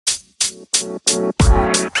Hello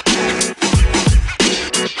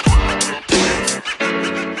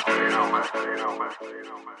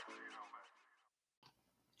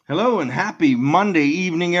and happy Monday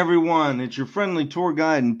evening, everyone. It's your friendly tour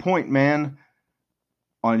guide and point man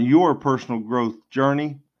on your personal growth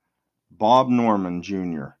journey, Bob Norman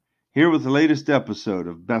Jr., here with the latest episode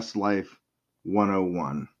of Best Life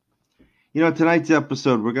 101. Tonight's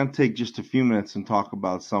episode, we're going to take just a few minutes and talk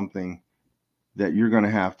about something that you're going to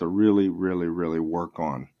have to really work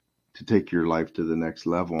on to take your life to the next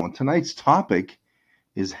level. And tonight's topic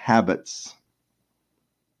is habits.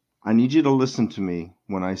 I need you to listen to me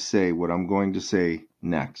when I say what I'm going to say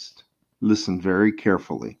next. Listen very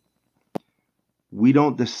carefully. We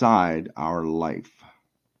don't decide our life.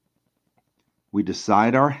 We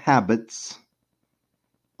decide our habits,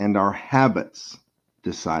 and our habits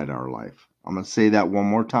decide our life. I'm going to say that one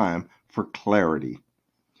more time for clarity.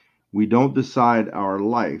 We don't decide our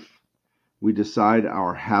life. We decide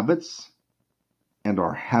our habits, and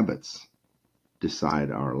our habits decide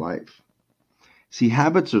our life. See,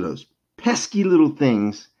 habits are those pesky little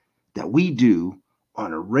things that we do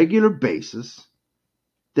on a regular basis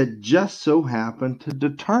that just so happen to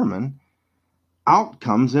determine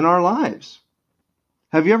outcomes in our lives.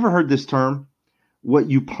 Have you ever heard this term? What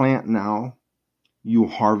you plant now, you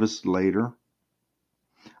harvest later.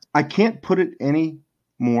 I can't put it any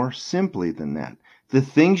more simply than that. The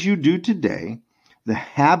things you do today, the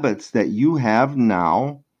habits that you have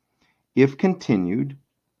now, if continued,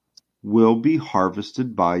 will be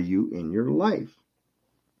harvested by you in your life.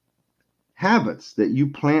 Habits that you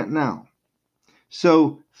plant now.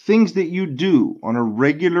 So things that you do on a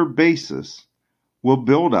regular basis will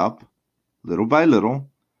build up little by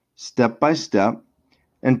little, step by step,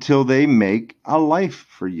 until they make a life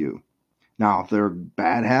for you. Now, if they're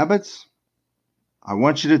bad habits, I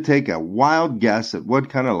want you to take a wild guess at what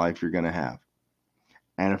kind of life you're going to have.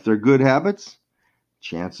 And if they're good habits,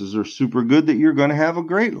 chances are super good that you're going to have a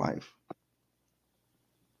great life.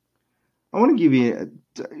 I want to give you,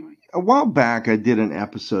 a while back I did an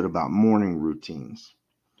episode about morning routines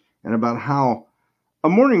and about how a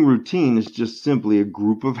morning routine is just simply a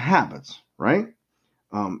group of habits, right?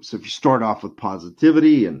 So if you start off with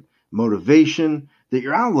positivity and motivation, that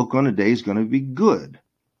your outlook on a day is going to be good.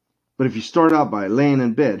 But if you start out by laying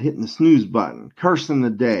in bed, hitting the snooze button, cursing the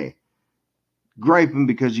day, griping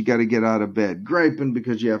because you got to get out of bed, griping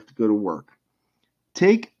because you have to go to work,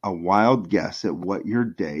 take a wild guess at what your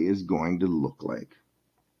day is going to look like.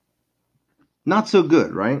 Not so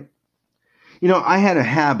good, right? I had a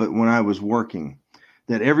habit when I was working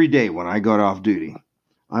that every day when I got off duty,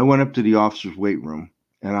 I went up to the officer's weight room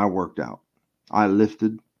and I worked out. I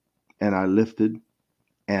lifted and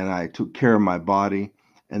I took care of my body.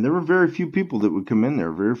 And there were very few people that would come in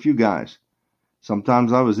there, very few guys.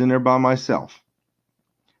 Sometimes I was in there by myself.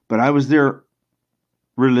 But I was there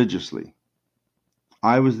religiously.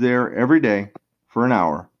 I was there every day for an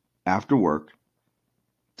hour after work,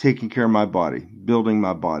 taking care of my body, building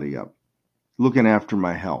my body up, looking after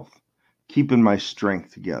my health, keeping my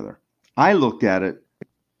strength together. I looked at it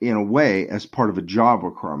in a way as part of a job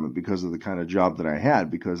requirement because of the kind of job that I had,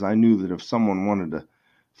 because I knew that if someone wanted to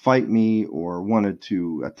fight me or wanted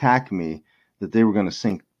to attack me, that they were going to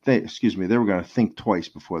think twice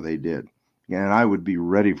before they did. And I would be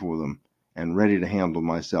ready for them and ready to handle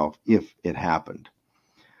myself if it happened.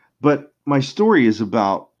 But my story is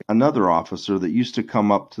about another officer that used to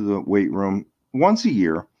come up to the weight room once a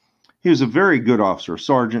year. He was a very good officer,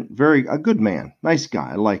 sergeant, a good man, nice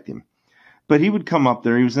guy. I liked him. But he would come up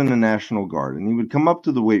there. He was in the National Guard, and he would come up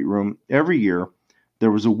to the weight room every year.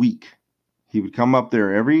 There was a week. He would come up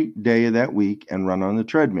there every day of that week and run on the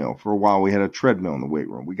treadmill. For a while, we had a treadmill in the weight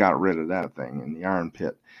room. We got rid of that thing in the iron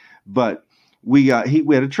pit. But we had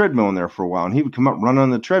a treadmill in there for a while, and he would come up, run on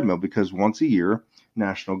the treadmill, because once a year,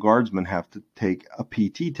 National Guardsmen have to take a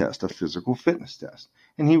PT test, a physical fitness test.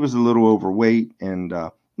 And he was a little overweight and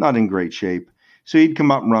not in great shape. So he'd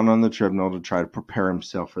come up and run on the treadmill to try to prepare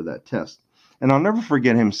himself for that test. And I'll never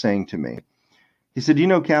forget him saying to me, he said,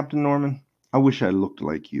 Captain Norman, I wish I looked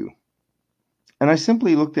like you. And I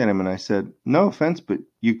simply looked at him and I said, no offense, but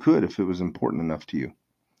you could if it was important enough to you.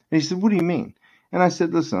 And he said, what do you mean? And I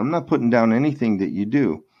said, listen, I'm not putting down anything that you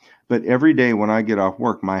do, but every day when I get off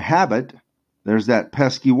work, my habit, there's that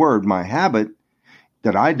pesky word, my habit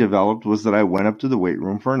that I developed was that I went up to the weight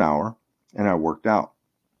room for an hour and I worked out.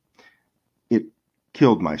 It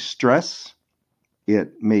killed my stress.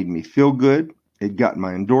 It made me feel good. It got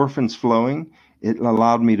my endorphins flowing. It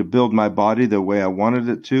allowed me to build my body the way I wanted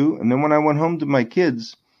it to. And then when I went home to my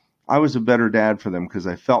kids, I was a better dad for them because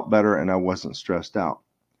I felt better and I wasn't stressed out.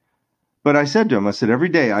 But I said to him, I said, every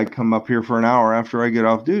day I come up here for an hour after I get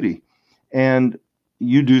off duty, and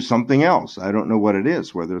you do something else. I don't know what it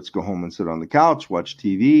is, whether it's go home and sit on the couch, watch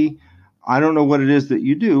TV. I don't know what it is that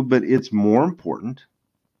you do, but it's more important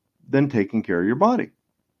than taking care of your body.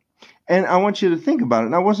 And I want you to think about it.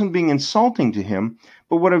 And I wasn't being insulting to him,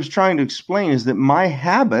 but what I was trying to explain is that my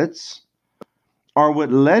habits are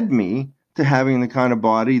what led me to having the kind of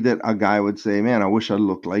body that a guy would say, man, I wish I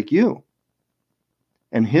looked like you.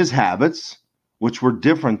 And his habits, which were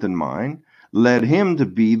different than mine, led him to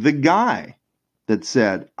be the guy that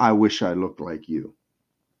said, I wish I looked like you.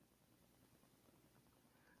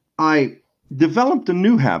 I developed a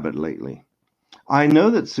new habit lately. I know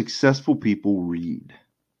that successful people read.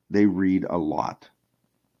 They read a lot.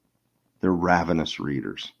 They're ravenous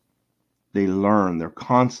readers. They learn. They're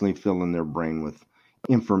constantly filling their brain with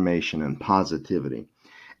information and positivity.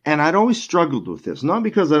 And I'd always struggled with this, not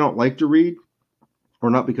because I don't like to read or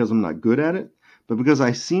not because I'm not good at it, but because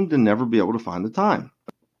I seemed to never be able to find the time.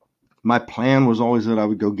 My plan was always that I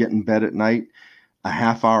would go get in bed at night a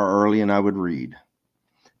half hour early and I would read.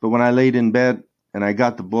 But when I laid in bed and I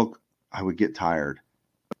got the book, I would get tired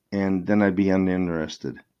and then I'd be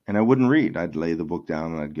uninterested and I wouldn't read. I'd lay the book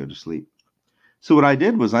down and I'd go to sleep. So what I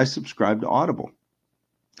did was I subscribed to Audible,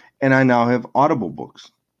 and I now have Audible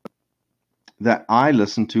books that I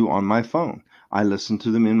listen to on my phone. I listen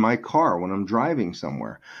to them in my car when I'm driving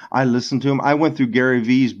somewhere. I listen to them. I went through Gary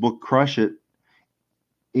Vee's book, Crush It,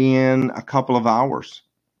 in a couple of hours.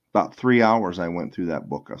 About 3 hours I went through that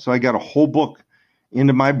book. So I got a whole book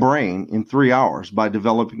into my brain in 3 hours by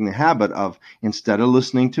developing the habit of, instead of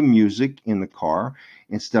listening to music in the car,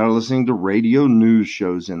 instead of listening to radio news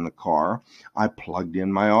shows in the car, I plugged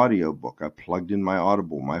in my audiobook. I plugged in my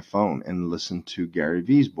Audible, my phone, and listened to Gary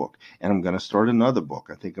Vee's book. And I'm going to start another book.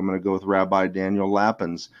 I think I'm going to go with Rabbi Daniel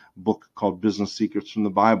Lapin's book called Business Secrets from the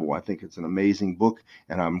Bible. I think it's an amazing book,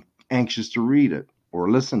 and I'm anxious to read it or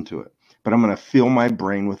listen to it. But I'm going to fill my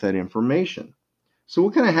brain with that information. So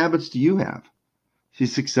what kind of habits do you have? See,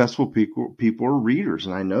 successful people are readers,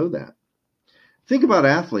 and I know that. Think about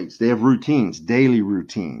athletes. They have routines, daily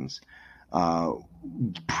routines,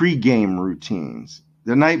 pre-game routines,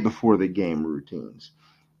 the night before the game routines,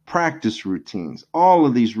 practice routines, all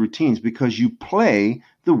of these routines, because you play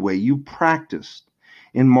the way you practiced.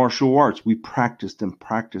 In martial arts, we practiced and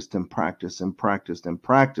practiced and practiced and practiced and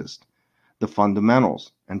practiced the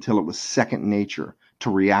fundamentals until it was second nature to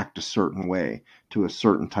react a certain way to a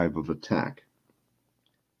certain type of attack.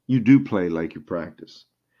 You do play like you practice.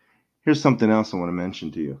 Here's something else I want to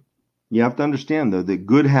mention to you. You have to understand, though, that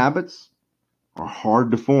good habits are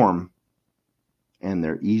hard to form and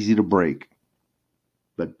they're easy to break.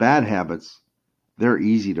 But bad habits, they're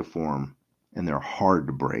easy to form and they're hard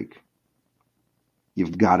to break.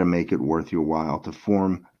 You've got to make it worth your while to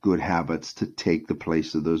form good habits to take the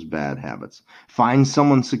place of those bad habits. Find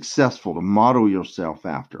someone successful to model yourself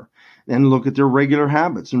after. Then look at their regular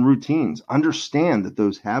habits and routines. Understand that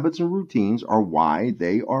those habits and routines are why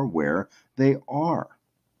they are where they are.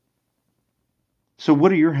 So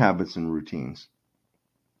what are your habits and routines?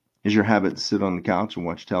 Is your habit to sit on the couch and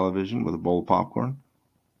watch television with a bowl of popcorn?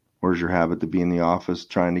 Or is your habit to be in the office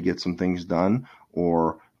trying to get some things done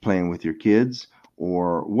or playing with your kids?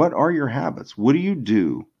 Or what are your habits? What do you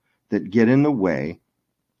do that get in the way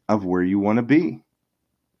of where you want to be?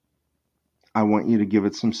 I want you to give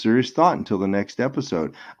it some serious thought until the next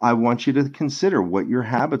episode. I want you to consider what your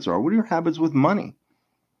habits are. What are your habits with money?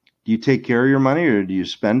 Do you take care of your money or do you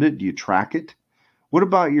spend it? Do you track it? What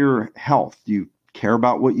about your health? Do you care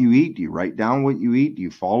about what you eat? Do you write down what you eat? Do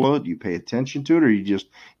you follow it? Do you pay attention to it? Or you just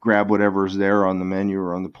grab whatever's there on the menu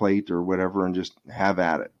or on the plate or whatever and just have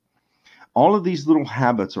at it? All of these little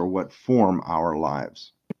habits are what form our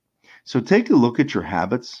lives. So take a look at your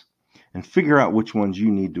habits and figure out which ones you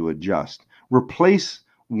need to adjust. Replace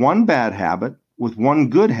one bad habit with one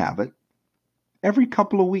good habit every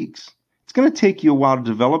couple of weeks. It's going to take you a while to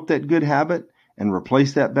develop that good habit and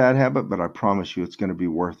replace that bad habit, but I promise you it's going to be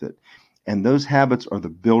worth it. And those habits are the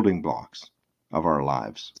building blocks of our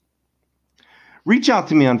lives. Reach out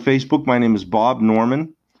to me on Facebook. My name is Bob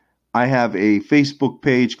Norman. I have a Facebook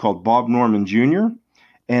page called Bob Norman Jr.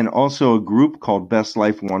 and also a group called Best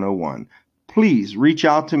Life 101. Please reach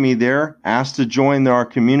out to me there. Ask to join our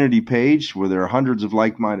community page where there are hundreds of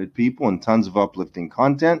like-minded people and tons of uplifting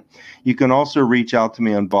content. You can also reach out to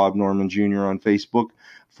me on Bob Norman Jr. on Facebook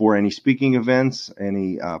for any speaking events,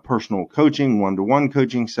 any personal coaching, one-to-one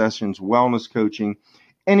coaching sessions, wellness coaching,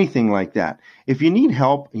 anything like that. If you need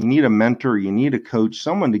help, you need a mentor, you need a coach,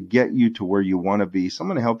 someone to get you to where you want to be,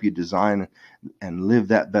 someone to help you design and live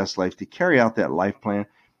that best life, to carry out that life plan,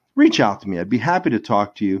 reach out to me. I'd be happy to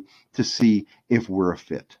talk to you to see if we're a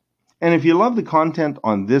fit. And if you love the content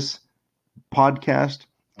on this podcast,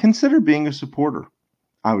 consider being a supporter.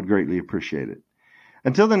 I would greatly appreciate it.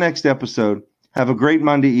 Until the next episode, have a great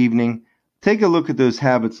Monday evening. Take a look at those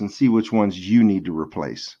habits and see which ones you need to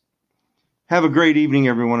replace. Have a great evening,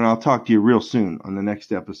 everyone, and I'll talk to you real soon on the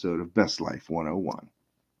next episode of Best Life 101.